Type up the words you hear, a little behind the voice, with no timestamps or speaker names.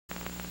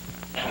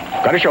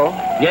Хорошо.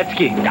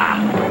 Детский. Да.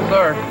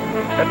 Sir,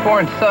 that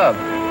foreign sub,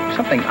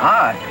 something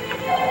odd.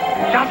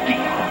 Lasky.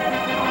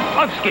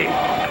 Upski.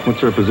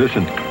 What's our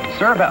position?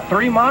 Sir, about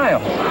 3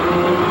 miles.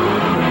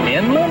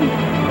 Inland?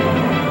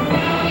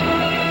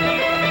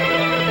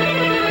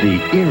 The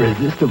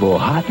irresistible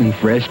hot and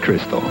fresh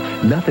Krystal.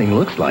 Nothing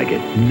looks like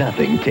it.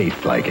 Nothing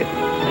tastes like it.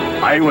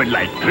 I would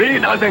like 3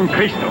 dozen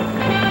Krystal.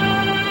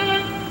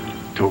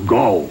 To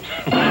go.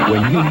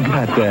 When you've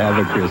got to have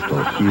a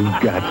Krystal,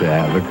 you've got to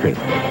have a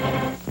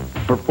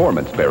Krystal.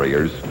 Performance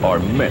barriers are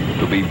meant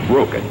to be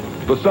broken.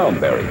 The sound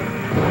barrier.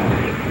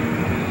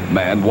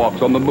 Man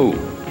walks on the moon.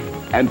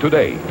 And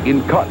today,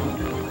 in cotton,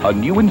 a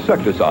new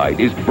insecticide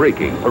is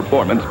breaking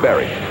performance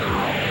barriers.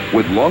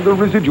 With longer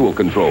residual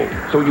control,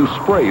 so you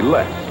spray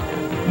less.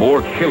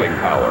 More killing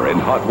power in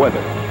hot weather.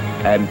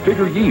 And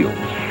bigger yields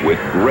with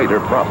greater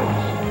profits.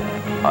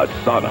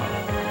 Asana.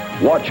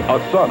 Watch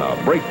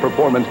Asana break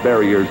performance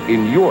barriers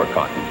in your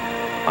cotton.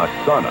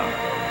 Asana.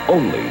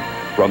 Only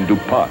from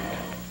DuPont.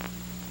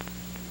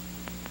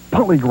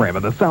 Polygram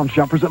and the Sound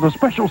Shop present a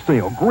special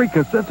sale. Great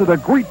cassettes at a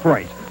great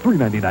price.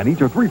 $3.99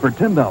 each or 3 for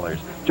 $10.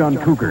 John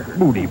Cougar,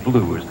 Moody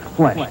Blues,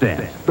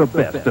 Flashdance, the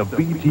best of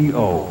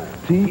BTO,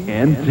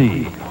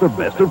 TNT, the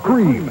best of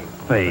Cream,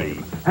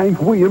 Fame, Hank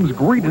Williams'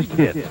 greatest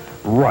hits,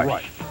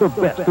 Rush, the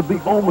best of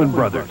the Allman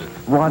Brothers,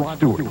 Rod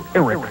Stewart,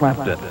 Eric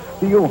Clapton,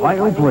 the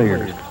Ohio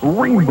Players,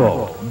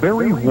 Rainbow,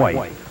 Barry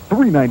White,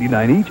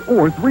 $3.99 each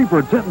or 3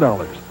 for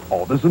 $10.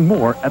 All this and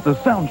more at the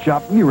Sound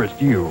Shop nearest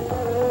you.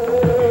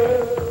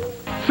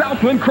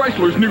 Southland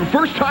Chrysler's new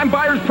first-time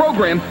buyers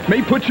program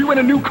may put you in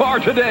a new car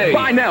today.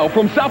 Buy now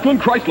from Southland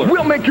Chrysler.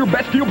 We'll make your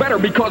best feel better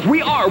because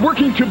we are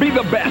working to be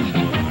the best.